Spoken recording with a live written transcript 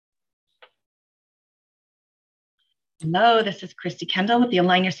Hello, this is Christy Kendall with the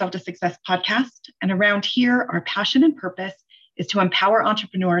Align Yourself to Success podcast. And around here, our passion and purpose is to empower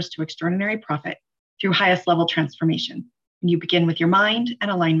entrepreneurs to extraordinary profit through highest level transformation. When you begin with your mind and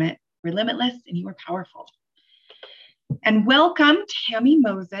alignment, we're limitless and you are powerful. And welcome, Tammy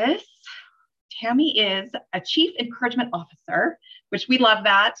Moses. Tammy is a Chief Encouragement Officer, which we love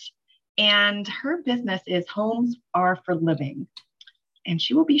that. And her business is Homes Are for Living. And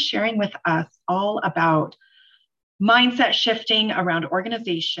she will be sharing with us all about mindset shifting around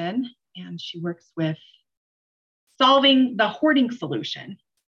organization, and she works with solving the hoarding solution.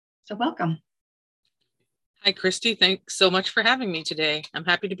 So welcome. Hi, Christy. Thanks so much for having me today. I'm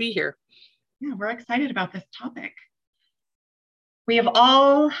happy to be here. Yeah, we're excited about this topic. We have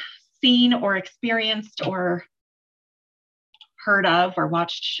all seen or experienced or heard of or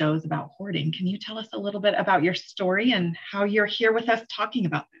watched shows about hoarding. Can you tell us a little bit about your story and how you're here with us talking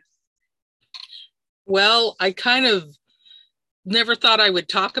about this? Well, I kind of never thought I would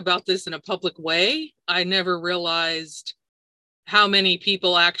talk about this in a public way. I never realized how many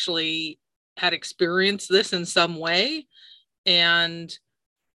people actually had experienced this in some way. And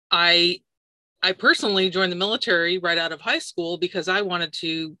I personally joined the military right out of high school because I wanted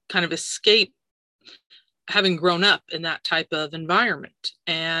to kind of escape having grown up in that type of environment.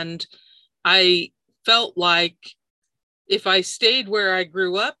 And I felt like if I stayed where I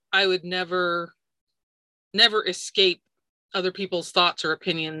grew up, I would never escape other people's thoughts or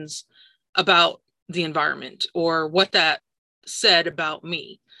opinions about the environment or what that said about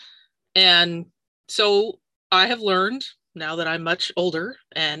me. And so I have learned now that I'm much older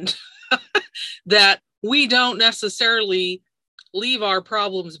and that we don't necessarily leave our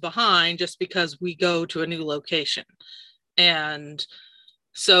problems behind just because we go to a new location. And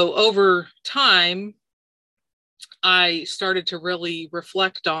so over time, I started to really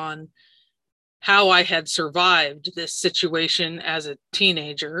reflect on how I had survived this situation as a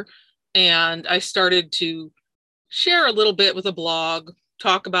teenager. And I started to share a little bit with a blog,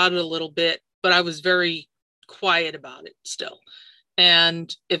 talk about it a little bit, but I was very quiet about it still.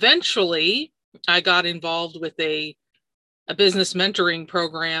 And eventually I got involved with a business mentoring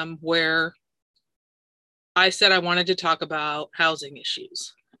program where I said I wanted to talk about housing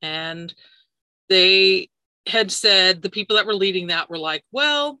issues. And they had said, the people that were leading that were like,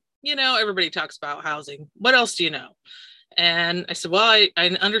 well, everybody talks about housing. What else do you know? And I said, well,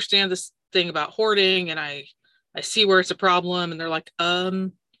 I understand this thing about hoarding and I see where it's a problem. And they're like,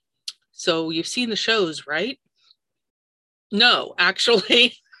 so you've seen the shows, right? No,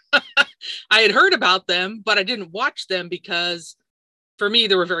 actually, I had heard about them, but I didn't watch them because for me,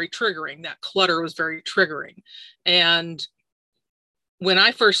 they were very triggering. That clutter was very triggering. And when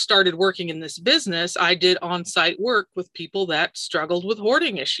I first started working in this business, I did on-site work with people that struggled with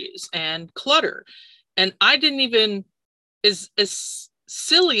hoarding issues and clutter. And I didn't even, as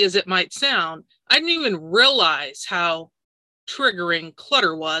silly as it might sound, I didn't even realize how triggering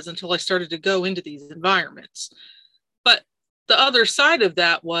clutter was until I started to go into these environments. But the other side of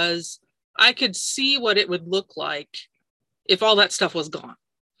that was I could see what it would look like if all that stuff was gone.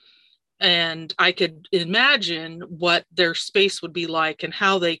 And I could imagine what their space would be like and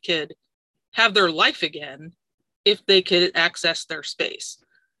how they could have their life again if they could access their space.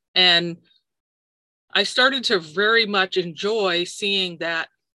 And I started to very much enjoy seeing that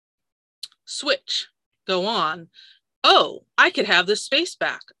switch go on. Oh, I could have this space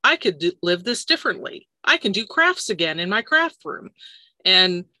back. I could live this differently. I can do crafts again in my craft room.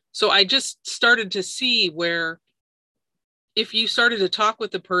 And so I just started to see where if you started to talk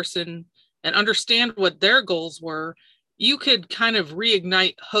with the person and understand what their goals were, you could kind of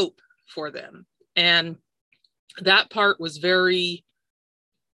reignite hope for them. And that part was I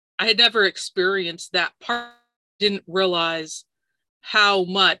had never experienced that part. Didn't realize how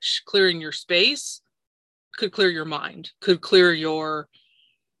much clearing your space could clear your mind, could clear your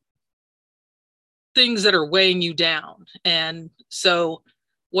things that are weighing you down. And so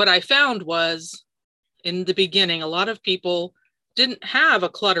what I found was in the beginning, a lot of people didn't have a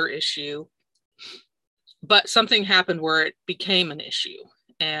clutter issue, but something happened where it became an issue.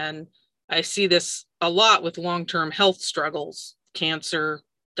 And I see this a lot with long-term health struggles, cancer,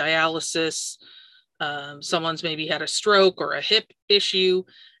 dialysis, someone's maybe had a stroke or a hip issue.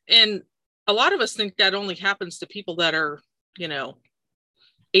 And a lot of us think that only happens to people that are,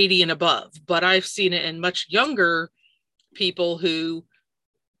 80 and above, but I've seen it in much younger people who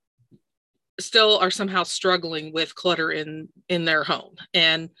still are somehow struggling with clutter in their home.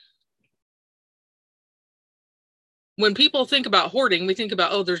 And when people think about hoarding, we think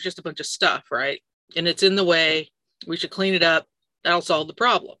about, oh, there's just a bunch of stuff, right? And it's in the way. We should clean it up. That'll solve the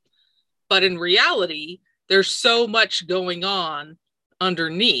problem. But in reality, there's so much going on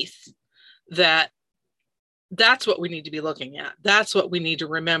underneath that's what we need to be looking at. That's what we need to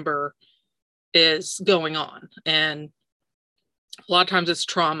remember is going on. And a lot of times it's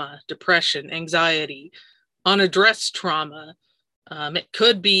trauma, depression, anxiety, unaddressed trauma. It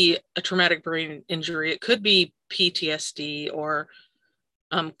could be a traumatic brain injury. It could be PTSD or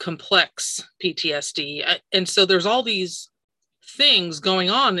complex PTSD. And so there's all these things going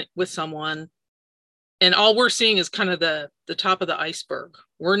on with someone, and all we're seeing is kind of the top of the iceberg.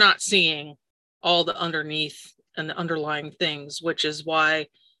 We're not seeing all the underneath and the underlying things, which is why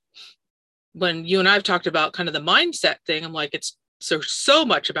when you and I've talked about kind of the mindset thing, I'm like, it's so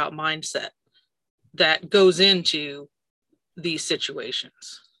much about mindset that goes into these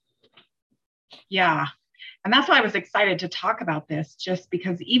situations. Yeah. And that's why I was excited to talk about this, just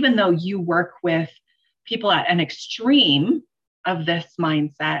because even though you work with people at an extreme of this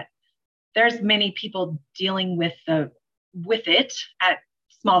mindset, there's many people dealing with it at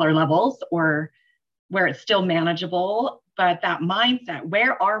smaller levels or where it's still manageable. But that mindset,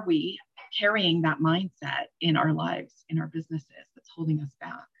 where are we carrying that mindset in our lives, in our businesses, that's holding us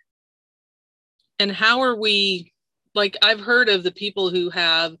back? And how are we, like, I've heard of the people who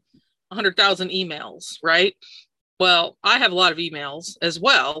have 100,000 emails, right? Well, I have a lot of emails as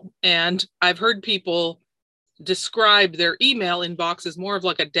well. And I've heard people describe their email inbox as more of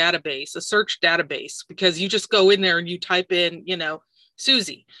like a database, a search database, because you just go in there and you type in,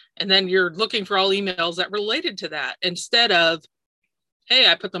 Susie, and then you're looking for all emails that related to that instead of, hey,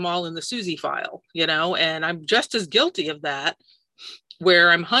 I put them all in the Susie file, and I'm just as guilty of that,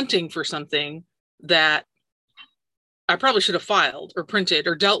 where I'm hunting for something that I probably should have filed or printed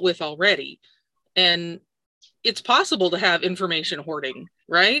or dealt with already. And it's possible to have information hoarding,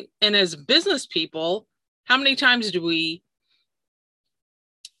 right? And as business people, how many times do we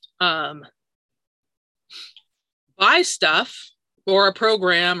buy stuff or a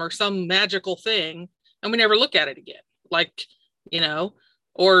program or some magical thing and we never look at it again? Like,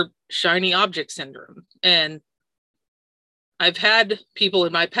 or shiny object syndrome. And I've had people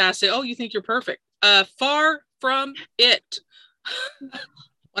in my past say, oh, you think you're perfect. Far from it.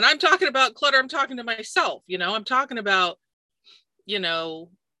 When I'm talking about clutter, I'm talking to myself, I'm talking about,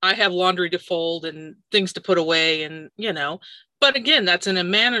 I have laundry to fold and things to put away and, but again, that's in a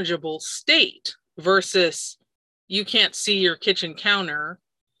manageable state versus you can't see your kitchen counter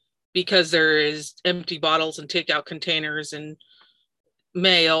because there is empty bottles and takeout containers and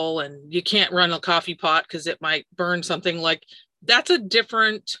mail, and you can't run a coffee pot because it might burn something. Like, that's a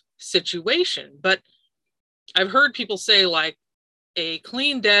different situation. But I've heard people say, like, a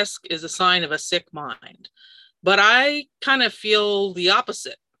clean desk is a sign of a sick mind. But I kind of feel the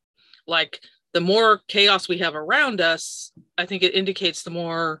opposite. Like, the more chaos we have around us, I think it indicates the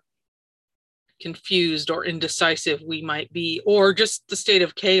more confused or indecisive we might be, or just the state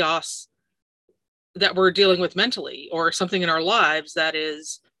of chaos that we're dealing with mentally, or something in our lives that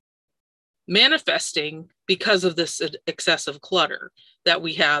is manifesting because of this excessive clutter that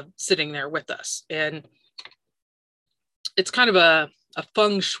we have sitting there with us. And it's kind of a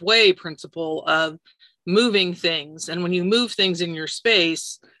feng shui principle of moving things. And when you move things in your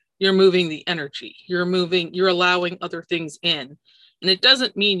space, you're moving the energy, you're allowing other things in. And it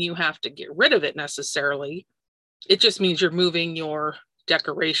doesn't mean you have to get rid of it necessarily. It just means you're moving your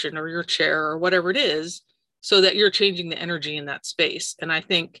decoration or your chair or whatever it is so that you're changing the energy in that space. And I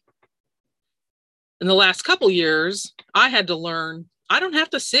think in the last couple years, I had to learn I don't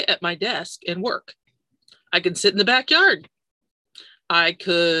have to sit at my desk and work. I can sit in the backyard. I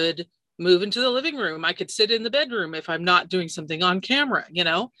could move into the living room. I could sit in the bedroom if I'm not doing something on camera,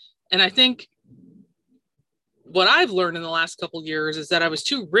 And I think what I've learned in the last couple of years is that I was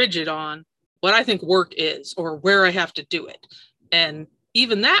too rigid on what I think work is or where I have to do it. And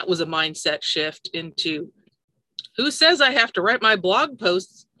even that was a mindset shift into, who says I have to write my blog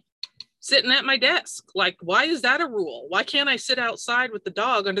posts sitting at my desk? Like, why is that a rule? Why can't I sit outside with the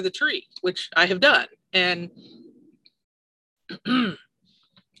dog under the tree, which I have done? And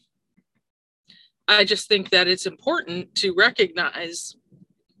I just think that it's important to recognize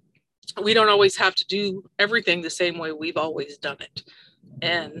we don't always have to do everything the same way we've always done it.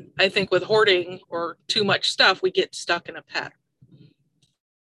 And I think with hoarding or too much stuff, we get stuck in a pattern.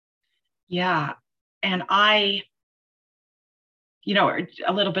 Yeah. And a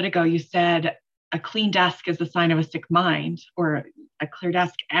little bit ago, you said a clean desk is a sign of a sick mind, or a clear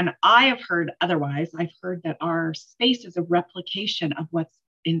desk. And I have heard otherwise. I've heard that our space is a replication of what's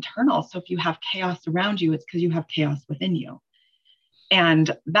internal. So if you have chaos around you, it's because you have chaos within you.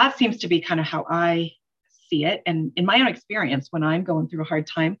 And that seems to be kind of how I see it. And in my own experience, when I'm going through a hard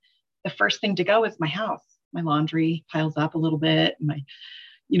time, the first thing to go is my house. My laundry piles up a little bit.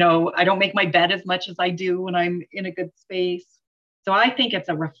 I don't make my bed as much as I do when I'm in a good space. So I think it's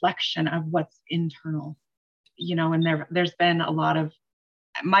a reflection of what's internal, and there's been a lot of,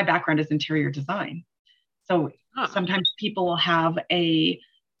 my background is interior design. So sometimes people will have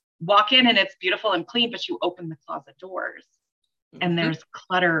walk in and it's beautiful and clean, but you open the closet doors and there's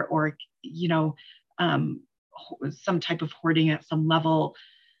clutter or, some type of hoarding at some level,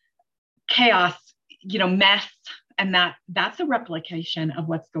 chaos, mess. And that's a replication of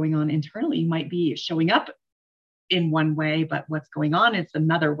what's going on internally. You might be showing up in one way, but what's going on is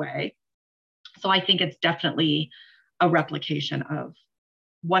another way. So I think it's definitely a replication of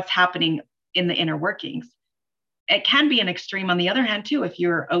what's happening in the inner workings. It can be an extreme on the other hand, too. If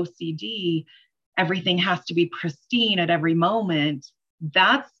you're OCD, everything has to be pristine at every moment.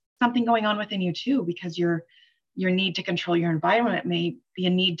 That's something going on within you, too, because your need to control your environment may be a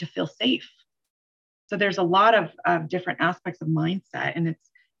need to feel safe. So there's a lot of different aspects of mindset. And it's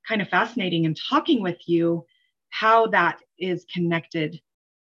kind of fascinating in talking with you how that is connected.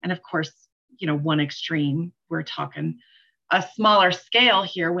 And of course, one extreme, we're talking a smaller scale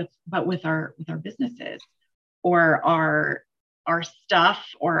here with our businesses or our stuff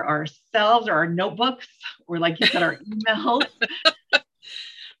or ourselves or our notebooks or, like you said, our emails.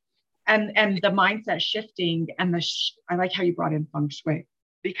 And the mindset shifting and I like how you brought in feng shui,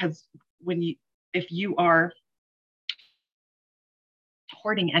 because if you are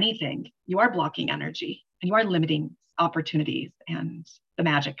hoarding anything, you are blocking energy and you are limiting opportunities and the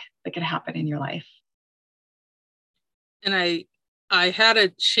magic that could happen in your life. And I had a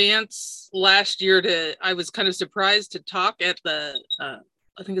chance last year I was kind of surprised to talk at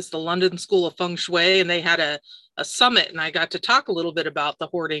I think it's the London School of Feng Shui, and they had a summit, and I got to talk a little bit about the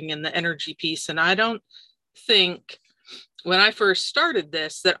hoarding and the energy piece. And I don't think when I first started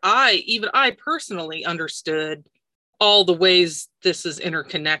this that I personally understood all the ways this is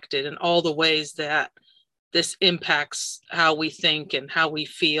interconnected and all the ways that this impacts how we think and how we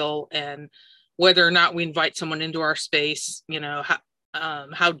feel and whether or not we invite someone into our space,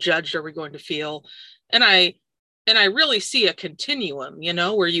 how judged are we going to feel? And I really see a continuum,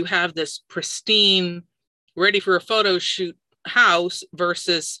 where you have this pristine, ready for a photo shoot house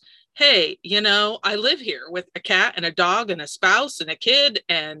versus, hey, I live here with a cat and a dog and a spouse and a kid.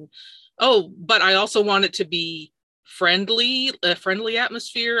 And, but I also want it to be a friendly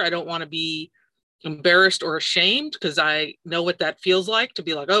atmosphere. I don't want to be embarrassed or ashamed because I know what that feels like to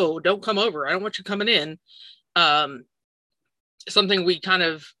be like, oh, don't come over. I don't want you coming in. Something we kind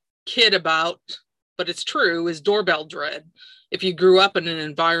of kid about, but it's true, is doorbell dread. If you grew up in an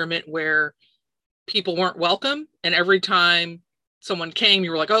environment where people weren't welcome and every time someone came,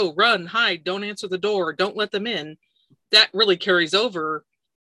 you were like, oh, run, hide, don't answer the door, don't let them in. That really carries over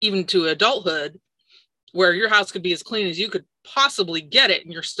even to adulthood, where your house could be as clean as you could possibly get it,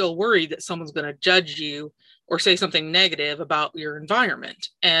 and you're still worried that someone's going to judge you or say something negative about your environment.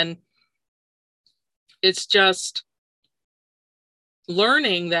 And it's just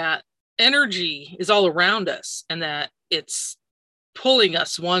learning that energy is all around us and that it's pulling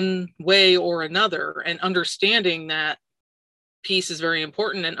us one way or another, and understanding that piece is very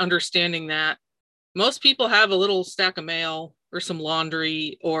important, and understanding that most people have a little stack of mail or some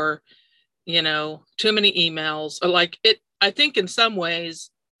laundry or too many emails, or like it. I think in some ways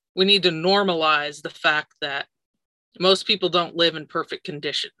we need to normalize the fact that most people don't live in perfect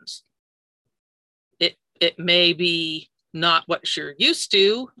conditions. It may be not what you're used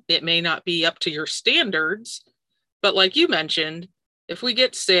to. It may not be up to your standards, but like you mentioned, if we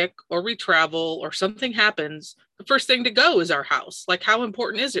get sick or we travel or something happens, the first thing to go is our house. Like, how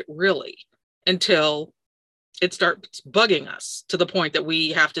important is it really until it starts bugging us to the point that we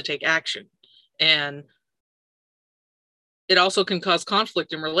have to take action? And it also can cause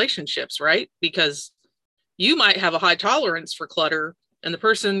conflict in relationships, right? Because you might have a high tolerance for clutter, and the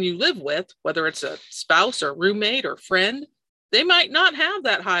person you live with, whether it's a spouse or roommate or friend, they might not have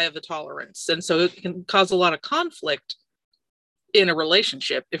that high of a tolerance. And so it can cause a lot of conflict in a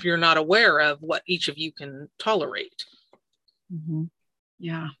relationship if you're not aware of what each of you can tolerate. Mm-hmm.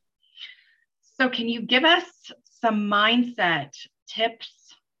 Yeah. So can you give us some mindset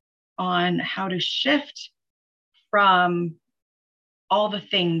tips on how to shift from all the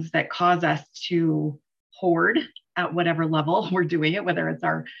things that cause us to hoard at whatever level we're doing it, whether it's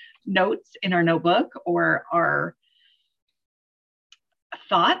our notes in our notebook or our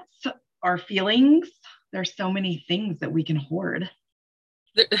thoughts, our feelings? There's so many things that we can hoard.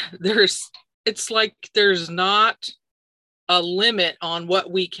 It's like there's not a limit on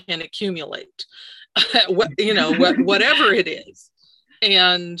what we can accumulate, whatever it is.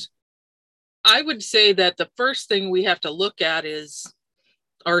 And I would say that the first thing we have to look at is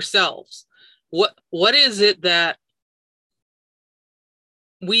ourselves. What is it that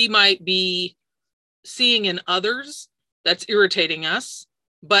we might be seeing in others that's irritating us?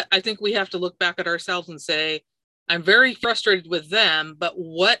 But I think we have to look back at ourselves and say, I'm very frustrated with them, but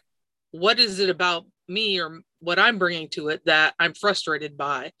what is it about me or what I'm bringing to it that I'm frustrated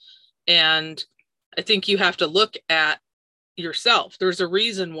by? And I think you have to look at yourself. There's a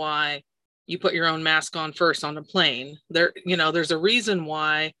reason why you put your own mask on first on a plane. There's a reason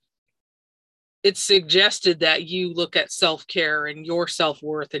why it's suggested that you look at self-care and your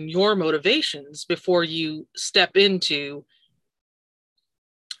self-worth and your motivations before you step into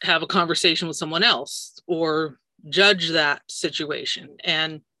have a conversation with someone else or judge that situation.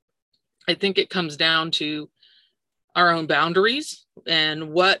 And I think it comes down to our own boundaries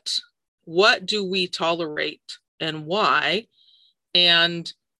and what do we tolerate and why.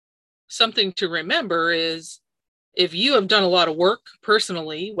 And something to remember is if you have done a lot of work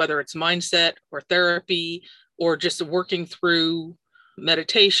personally, whether it's mindset or therapy or just working through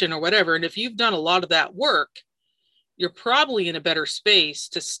meditation or whatever, and if you've done a lot of that work, you're probably in a better space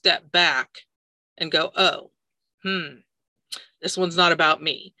to step back and go, oh, this one's not about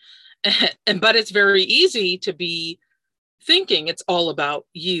me. But it's very easy to be thinking it's all about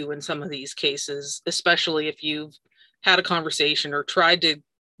you in some of these cases, especially if you've had a conversation or tried to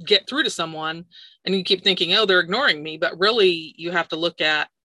get through to someone and you keep thinking, oh, they're ignoring me. But really, you have to look at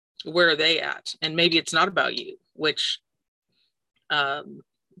where are they at? And maybe it's not about you, which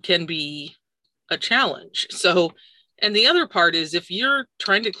can be a challenge. So, and the other part is if you're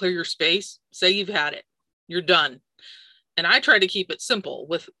trying to clear your space, say you've had it, you're done. And I try to keep it simple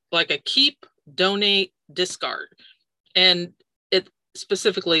with like a keep, donate, discard. And it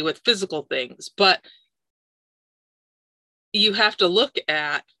specifically with physical things, but you have to look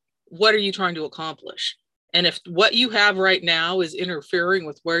at what are you trying to accomplish? And if what you have right now is interfering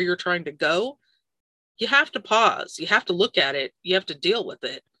with where you're trying to go, you have to pause. You have to look at it. You have to deal with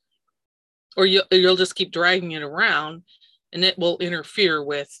it. Or you'll just keep dragging it around and it will interfere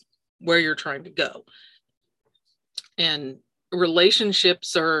with where you're trying to go. And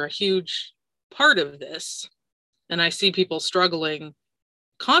relationships are a huge part of this. And I see people struggling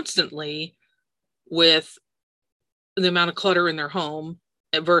constantly with the amount of clutter in their home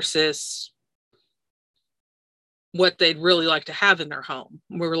versus what they'd really like to have in their home,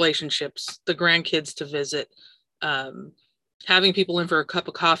 relationships, the grandkids to visit, having people in for a cup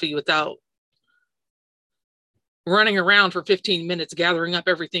of coffee without running around for 15 minutes, gathering up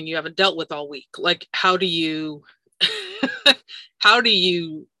everything you haven't dealt with all week. Like, how do you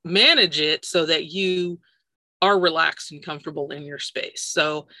manage it so that you are relaxed and comfortable in your space?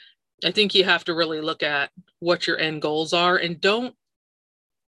 So I think you have to really look at what your end goals are and don't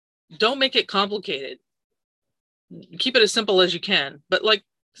make it complicated. Keep it as simple as you can. But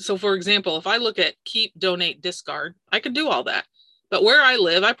so for example, if I look at keep, donate, discard, I could do all that. But where I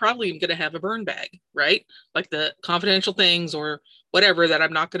live, I probably am going to have a burn bag, right? Like the confidential things or whatever that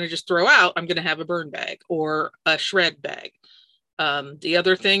I'm not going to just throw out, I'm going to have a burn bag or a shred bag. The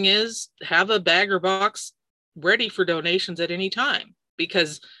other thing is have a bag or box ready for donations at any time,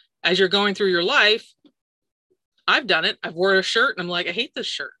 because as you're going through your life, I've done it. I've worn a shirt and I'm like, I hate this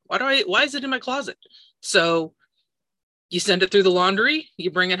shirt. Why is it in my closet? So you send it through the laundry,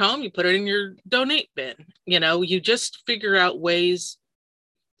 you bring it home, you put it in your donate bin. You just figure out ways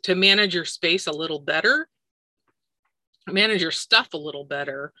to manage your space a little better, manage your stuff a little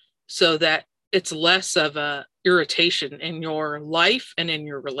better so that it's less of a irritation in your life and in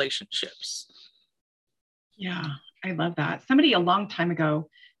your relationships. Yeah, I love that. Somebody a long time ago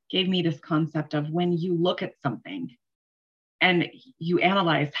gave me this concept of when you look at something and you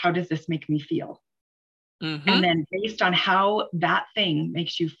analyze, how does this make me feel? Mm-hmm. And then based on how that thing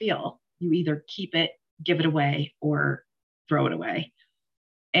makes you feel, you either keep it, give it away, or throw it away.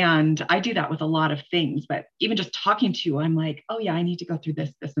 And I do that with a lot of things, but even just talking to you, I'm like, oh yeah, I need to go through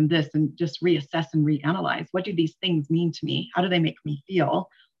this, this, and this, and just reassess and reanalyze. What do these things mean to me? How do they make me feel?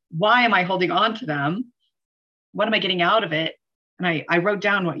 Why am I holding on to them? What am I getting out of it? And I wrote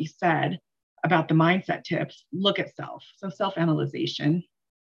down what you said about the mindset tips. Look at self. So self-analyzation,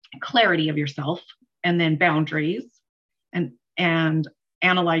 clarity of yourself, and then boundaries, and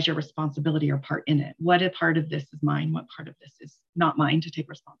analyze your responsibility or part in it. What a part of this is mine? What part of this is not mine to take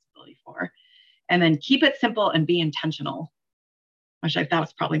responsibility for? And then keep it simple and be intentional. That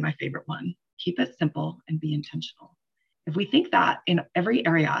was probably my favorite one. Keep it simple and be intentional. If we think that in every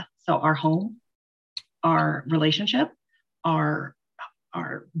area, so our home, our relationship, our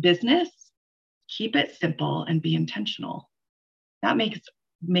business, keep it simple and be intentional. That makes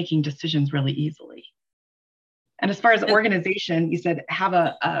making decisions really easily. And as far as organization, you said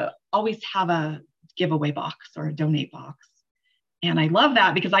always have a giveaway box or a donate box. And I love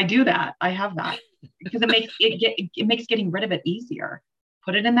that because I do that. I have that because it makes getting rid of it easier.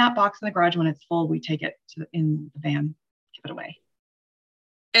 Put it in that box in the garage. When it's full, we take it in the van, give it away.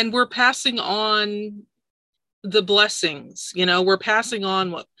 And we're passing on the blessings, we're passing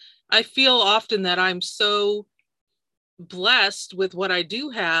on what I feel often, that I'm so blessed with what I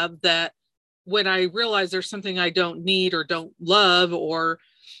do have, that when I realize there's something I don't need or don't love, or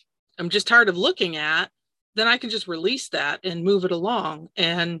I'm just tired of looking at, then I can just release that and move it along.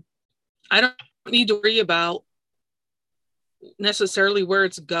 And I don't need to worry about necessarily where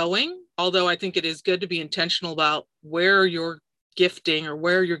it's going, although I think it is good to be intentional about where you're gifting or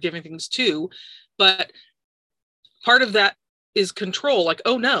where you're giving things to. But part of that is control. Like,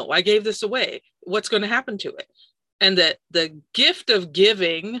 oh no, I gave this away. What's going to happen to it? And that the gift of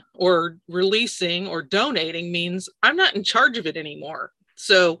giving or releasing or donating means I'm not in charge of it anymore.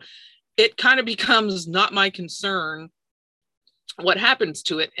 So it kind of becomes not my concern what happens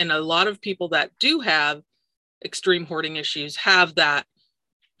to it. And a lot of people that do have extreme hoarding issues have that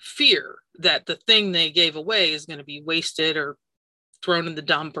fear that the thing they gave away is going to be wasted or thrown in the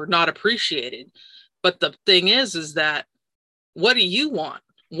dump or not appreciated. But the thing is that what do you want?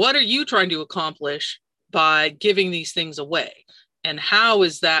 What are you trying to accomplish by giving these things away? And how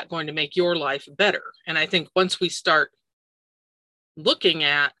is that going to make your life better? And I think once we start looking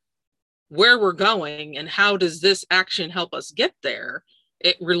at where we're going and how does this action help us get there,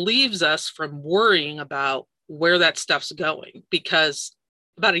 it relieves us from worrying about where that stuff's going. Because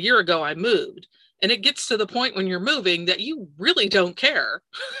about a year ago, I moved, and it gets to the point when you're moving that you really don't care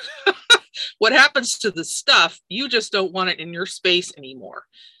what happens to the stuff. You just don't want it in your space anymore.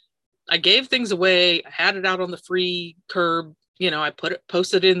 I gave things away. I had it out on the free curb. I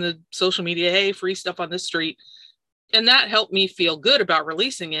posted in the social media, hey, free stuff on this street. And that helped me feel good about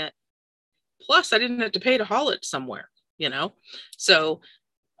releasing it. Plus I didn't have to pay to haul it somewhere, So,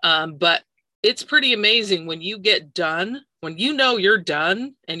 but it's pretty amazing when you get done, when you're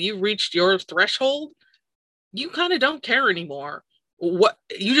done and you reached your threshold, you kind of don't care anymore.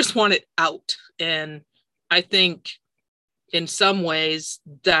 You just want it out. And I think in some ways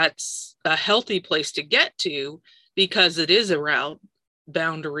that's a healthy place to get to, because it is around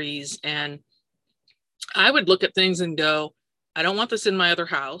boundaries. And I would look at things and go, I don't want this in my other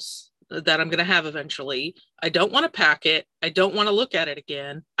house that I'm going to have eventually. I don't want to pack it. I don't want to look at it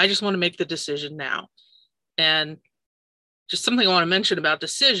again. I just want to make the decision now. And just something I want to mention about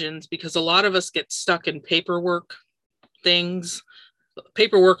decisions, because a lot of us get stuck in paperwork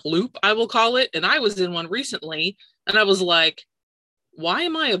loop, I will call it. And I was in one recently, and I was like, why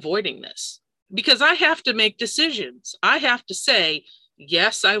am I avoiding this? Because I have to make decisions. I have to say,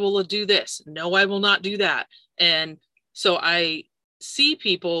 yes, I will do this. No, I will not do that. And so I see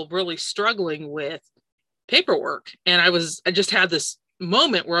people really struggling with paperwork. And I just had this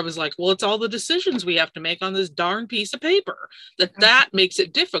moment where I was like, well, it's all the decisions we have to make on this darn piece of paper that makes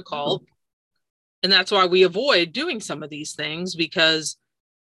it difficult. And that's why we avoid doing some of these things, because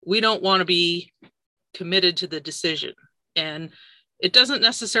we don't want to be committed to the decision. And it doesn't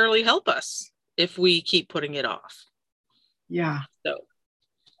necessarily help us if we keep putting it off. Yeah. So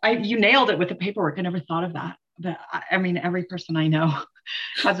you nailed it with the paperwork. I never thought of that. But I mean, every person I know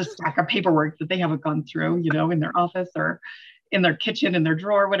has a stack of paperwork that they haven't gone through, in their office or in their kitchen, in their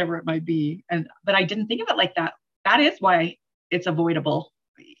drawer, whatever it might be. But I didn't think of it like that. That is why it's avoidable,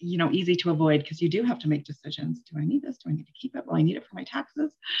 easy to avoid, because you do have to make decisions. Do I need this? Do I need to keep it? Well, I need it for my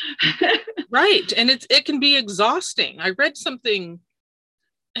taxes. Right. And it can be exhausting. I read something,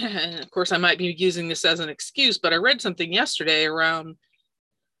 of course, I might be using this as an excuse, but I read something yesterday around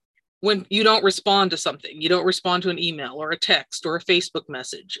when you don't respond to something, you don't respond to an email or a text or a Facebook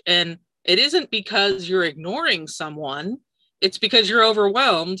message. And it isn't because you're ignoring someone, it's because you're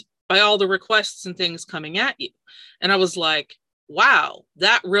overwhelmed by all the requests and things coming at you. And I was like, wow,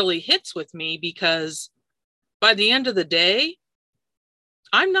 that really hits with me, because by the end of the day,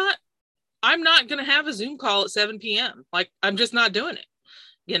 I'm not going to have a Zoom call at 7 p.m. Like, I'm just not doing it,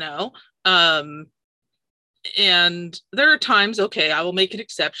 and there are times, okay, I will make an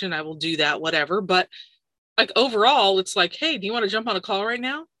exception. I will do that, whatever. But like overall, it's like, hey, do you want to jump on a call right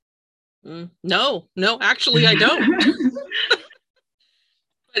now? No, actually, I don't.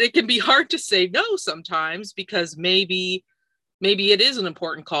 But it can be hard to say no sometimes, because maybe it is an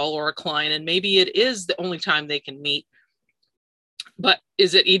important call or a client, and maybe it is the only time they can meet. But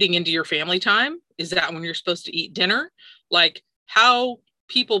is it eating into your family time? Is that when you're supposed to eat dinner? Like, how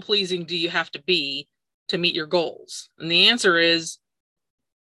people pleasing do you have to be to meet your goals? And the answer is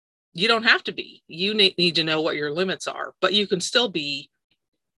you don't have to be. You need to know what your limits are, but you can still be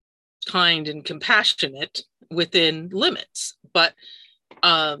kind and compassionate within limits. But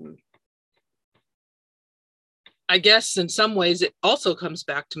I guess in some ways it also comes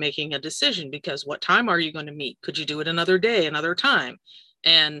back to making a decision, because what time are you going to meet? Could you do it another day, another time?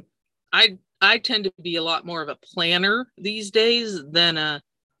 And I tend to be a lot more of a planner these days than a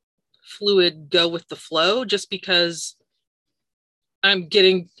fluid go with the flow, just because I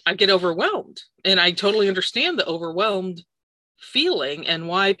get overwhelmed, and I totally understand the overwhelmed feeling and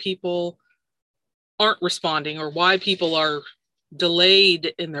why people aren't responding, or why people are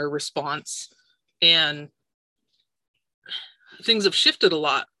delayed in their response. And things have shifted a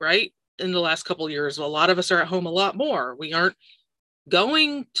lot, right? In the last couple of years, a lot of us are at home a lot more. We aren't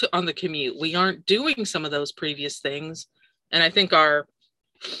going to on the commute. We aren't doing some of those previous things. And I think our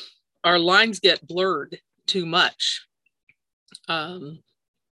lines get blurred too much.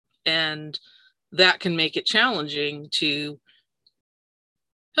 And that can make it challenging to,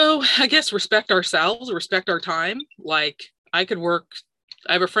 I guess, respect ourselves, respect our time. Like, I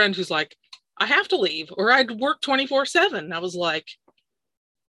have a friend who's like, I have to leave or I'd work 24/7. I was like,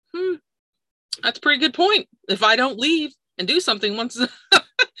 that's a pretty good point. If I don't leave and do something once,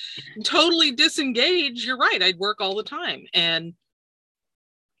 totally disengage, you're right, I'd work all the time. And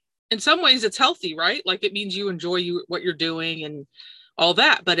in some ways it's healthy, right? Like, it means you enjoy what you're doing and all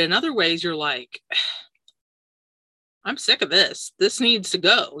that. But in other ways, you're like, I'm sick of this. This needs to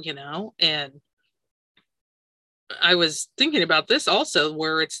go, And I was thinking about this also,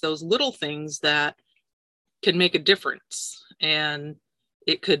 where it's those little things that can make a difference. And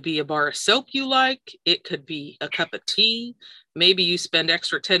it could be a bar of soap you like. It could be a cup of tea. Maybe you spend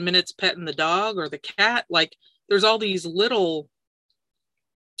extra 10 minutes petting the dog or the cat. Like, there's all these little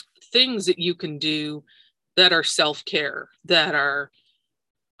things that you can do that are self-care, that are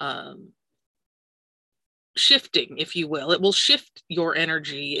shifting, if you will. It will shift your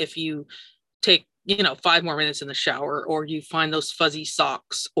energy if you take 5 more minutes in the shower, or you find those fuzzy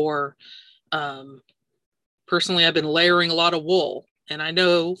socks, or personally, I've been layering a lot of wool. And I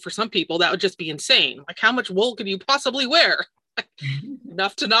know for some people that would just be insane. Like, how much wool could you possibly wear?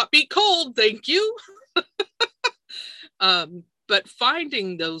 Enough to not be cold, thank you. But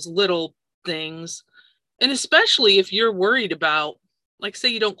finding those little things, and especially if you're worried about, like, say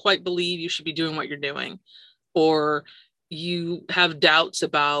you don't quite believe you should be doing what you're doing, or you have doubts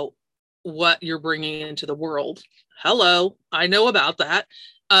about what you're bringing into the world. Hello, I know about that.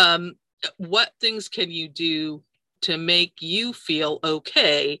 What things can you do to make you feel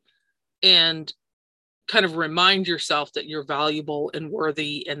okay, and kind of remind yourself that you're valuable and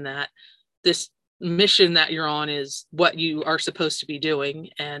worthy, and that this mission that you're on is what you are supposed to be doing.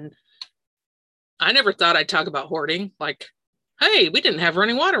 And I never thought I'd talk about hoarding. Like, hey, we didn't have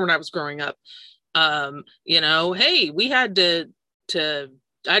running water when I was growing up. Hey, we had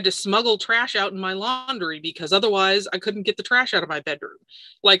I had to smuggle trash out in my laundry because otherwise I couldn't get the trash out of my bedroom.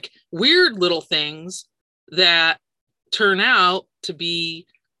 Like, weird little things that turn out to be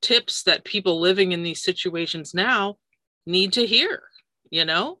tips that people living in these situations now need to hear,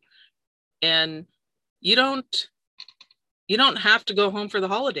 and you don't have to go home for the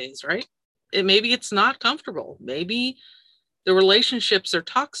holidays, right? Maybe it's not comfortable. Maybe the relationships are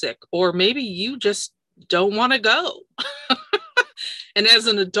toxic, or maybe you just don't want to go. And as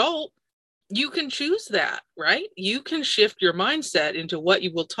an adult, you can choose that, right? You can shift your mindset into what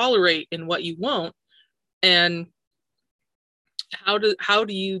you will tolerate and what you won't. And how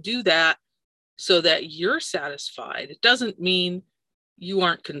do you do that so that you're satisfied? It doesn't mean you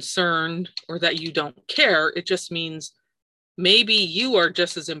aren't concerned or that you don't care. It just means maybe you are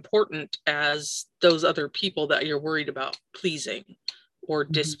just as important as those other people that you're worried about pleasing or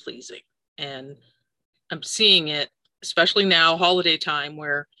displeasing. And I'm seeing it, especially now, holiday time,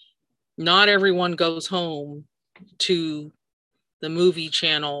 where not everyone goes home to the movie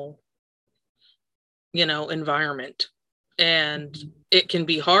channel, environment. And it can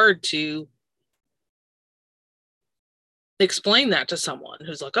be hard to explain that to someone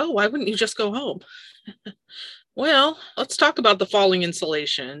who's like, oh, why wouldn't you just go home? Well, let's talk about the falling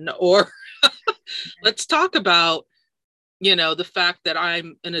insulation, or let's talk about, the fact that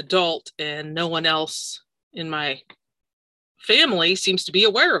I'm an adult and no one else in my family seems to be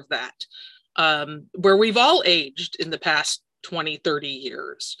aware of that, where we've all aged in the past 20, 30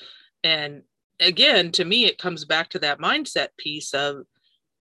 years. And again, to me, it comes back to that mindset piece of,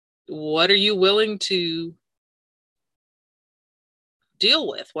 what are you willing to deal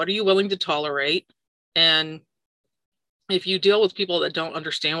with? What are you willing to tolerate? And if you deal with people that don't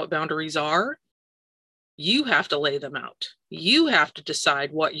understand what boundaries are, You have to lay them out. You have to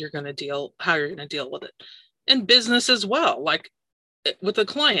decide how you're going to deal with it. In business as well, like with a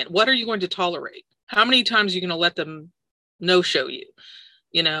client, what are you going to tolerate? How many times are you going to let them no-show you?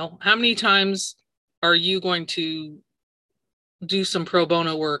 How many times are you going to do some pro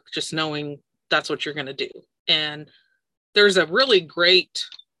bono work just knowing that's what you're going to do? And there's a really great,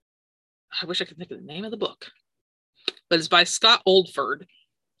 I wish I could think of the name of the book, but it's by Scott Oldford.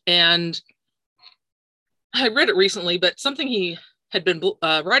 And I read it recently, but something he had been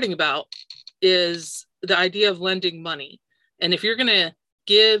writing about is the idea of lending money. And if you're going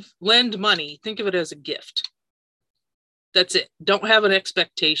to lend money, think of it as a gift. That's it. Don't have an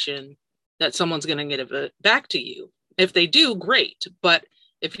expectation that someone's going to give it back to you. If they do, great. But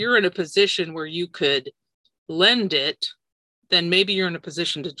if you're in a position where you could lend it, then maybe you're in a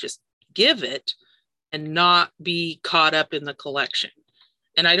position to just give it and not be caught up in the collection.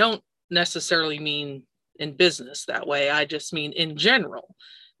 And I don't necessarily mean in business that way. I just mean in general,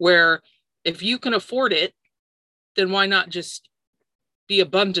 where if you can afford it, then why not just be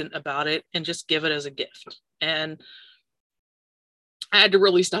abundant about it and just give it as a gift? And I had to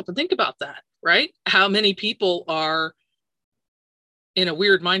really stop and think about that, right? How many people are in a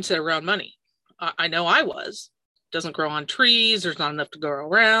weird mindset around money? I know I was. Doesn't grow on trees. There's not enough to go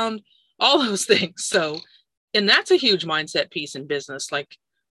around, all those things. So, and that's a huge mindset piece in business. Like,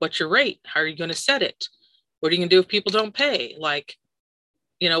 what's your rate? How are you going to set it? What are you going to do if people don't pay? Like,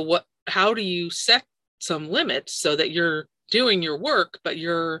 how do you set some limits so that you're doing your work, but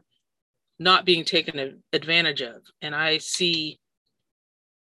you're not being taken advantage of? And I see,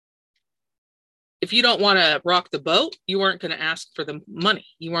 if you don't want to rock the boat, you weren't going to ask for the money.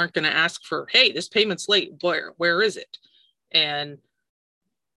 You weren't going to ask for, hey, this payment's late. Where is it? And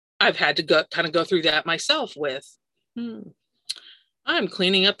I've had to go through that myself with, I'm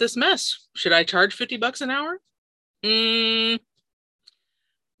cleaning up this mess. Should I charge $50 an hour? Then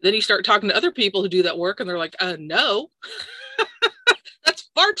you start talking to other people who do that work and they're like, no, that's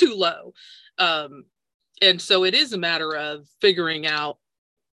far too low. And so it is a matter of figuring out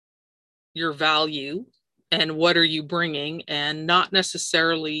your value and what are you bringing, and not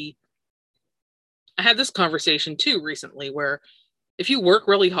necessarily. I had this conversation too recently where if you work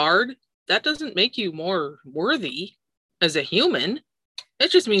really hard, that doesn't make you more worthy as a human.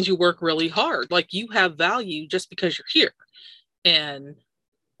 It just means you work really hard. Like, you have value just because you're here. And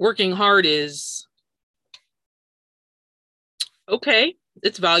working hard is okay.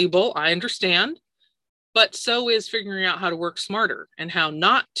 It's valuable. I understand. But so is figuring out how to work smarter and how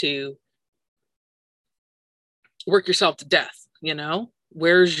not to work yourself to death.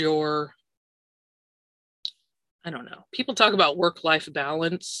 Where's your, I don't know. People talk about work-life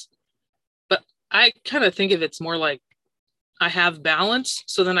balance, but I kind of think of it's more like I have balance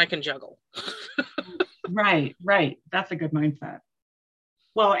so then I can juggle. Right. That's a good mindset.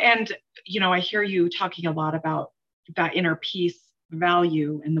 Well, and, I hear you talking a lot about that inner peace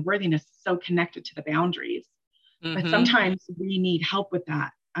value, and the worthiness is so connected to the boundaries. But sometimes we need help with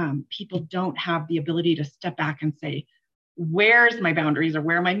that. People don't have the ability to step back and say, where's my boundaries, or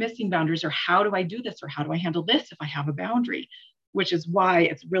where am I missing boundaries, or how do I do this, or how do I handle this if I have a boundary? Which is why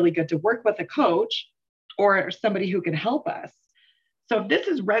it's really good to work with a coach or somebody who can help us. So if this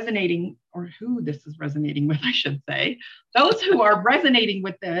is resonating, or who this is resonating with, I should say, those who are resonating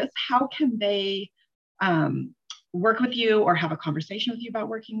with this, how can they work with you or have a conversation with you about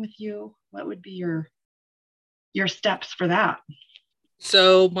working with you? What would be your steps for that?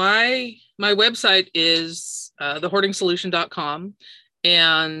 So my website is thehoardingsolution.com,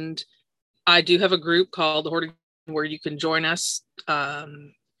 and I do have a group called The Hoarding where you can join us.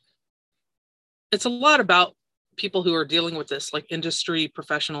 It's a lot about people who are dealing with this, like industry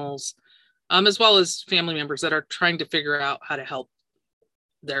professionals, as well as family members that are trying to figure out how to help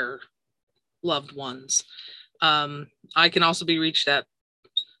their loved ones. I can also be reached at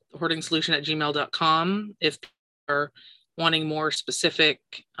thehoardingsolution@gmail.com if you're wanting more specific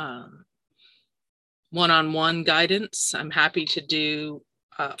one-on-one guidance. I'm happy to do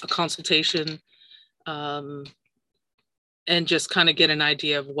a consultation and just kind of get an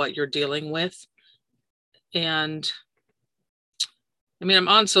idea of what you're dealing with. And I mean, I'm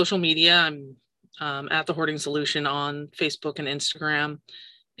on social media. I'm at The Hoarding Solution on Facebook and Instagram.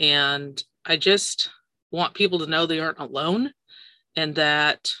 And I just want people to know they aren't alone, and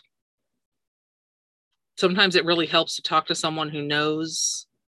that sometimes it really helps to talk to someone who knows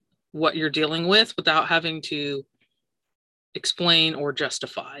what you're dealing with without having to explain or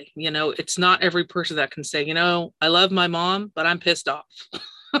justify. It's not every person that can say, I love my mom, but I'm pissed off.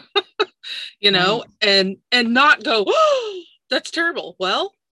 And not go, oh, that's terrible.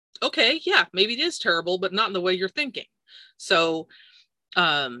 Well, okay, yeah, maybe it is terrible, but not in the way you're thinking. So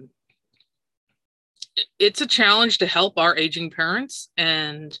it's a challenge to help our aging parents.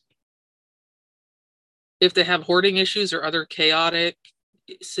 And if they have hoarding issues or other chaotic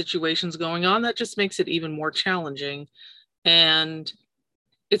situations going on, that just makes it even more challenging. And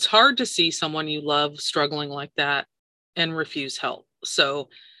it's hard to see someone you love struggling like that and refuse help. So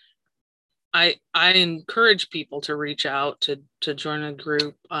I encourage people to reach out to join a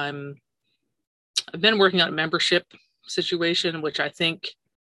group. I've been working on a membership situation, which I think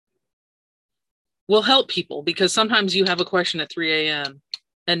will help people, because sometimes you have a question at 3 a.m.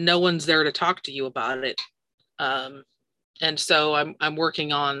 and no one's there to talk to you about it. And so I'm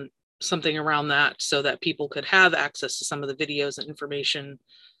working on something around that so that people could have access to some of the videos and information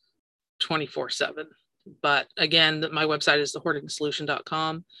 24/7. But again, my website is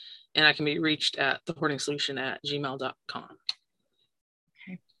thehoardingsolution.com, and I can be reached at thehoardingsolution@gmail.com.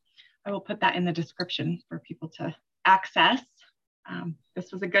 Okay. I will put that in the description for people to access.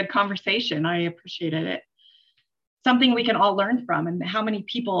 This was a good conversation. I appreciated it. Something we can all learn from, and how many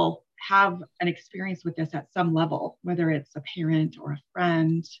people have an experience with this at some level, whether it's a parent or a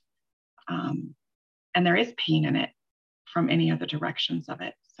friend. And there is pain in it from any of the directions of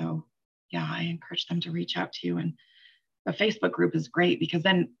it. So yeah, I encourage them to reach out to you. And the Facebook group is great, because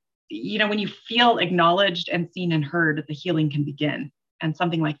then, when you feel acknowledged and seen and heard, the healing can begin. And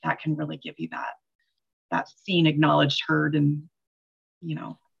something like that can really give you that seen, acknowledged, heard, and,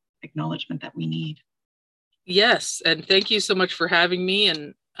 acknowledgement that we need. Yes. And thank you so much for having me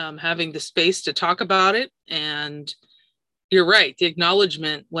and having the space to talk about it. And you're right. The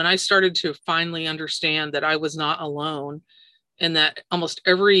acknowledgement, when I started to finally understand that I was not alone, and that almost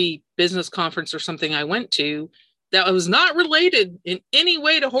every business conference or something I went to that was not related in any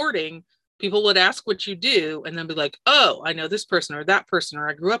way to hoarding, people would ask what you do and then be like, oh, I know this person or that person, or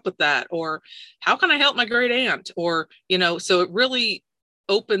I grew up with that, or how can I help my great aunt? Or, so it really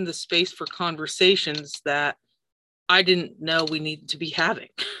opened the space for conversations that I didn't know we needed to be having.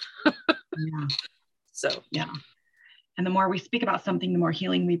 Yeah. So, yeah. And the more we speak about something, the more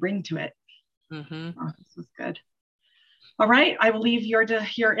healing we bring to it. Mm-hmm. Oh, this was good. All right. I will leave your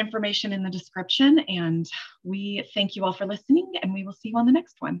information in the description, and we thank you all for listening, and we will see you on the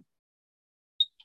next one.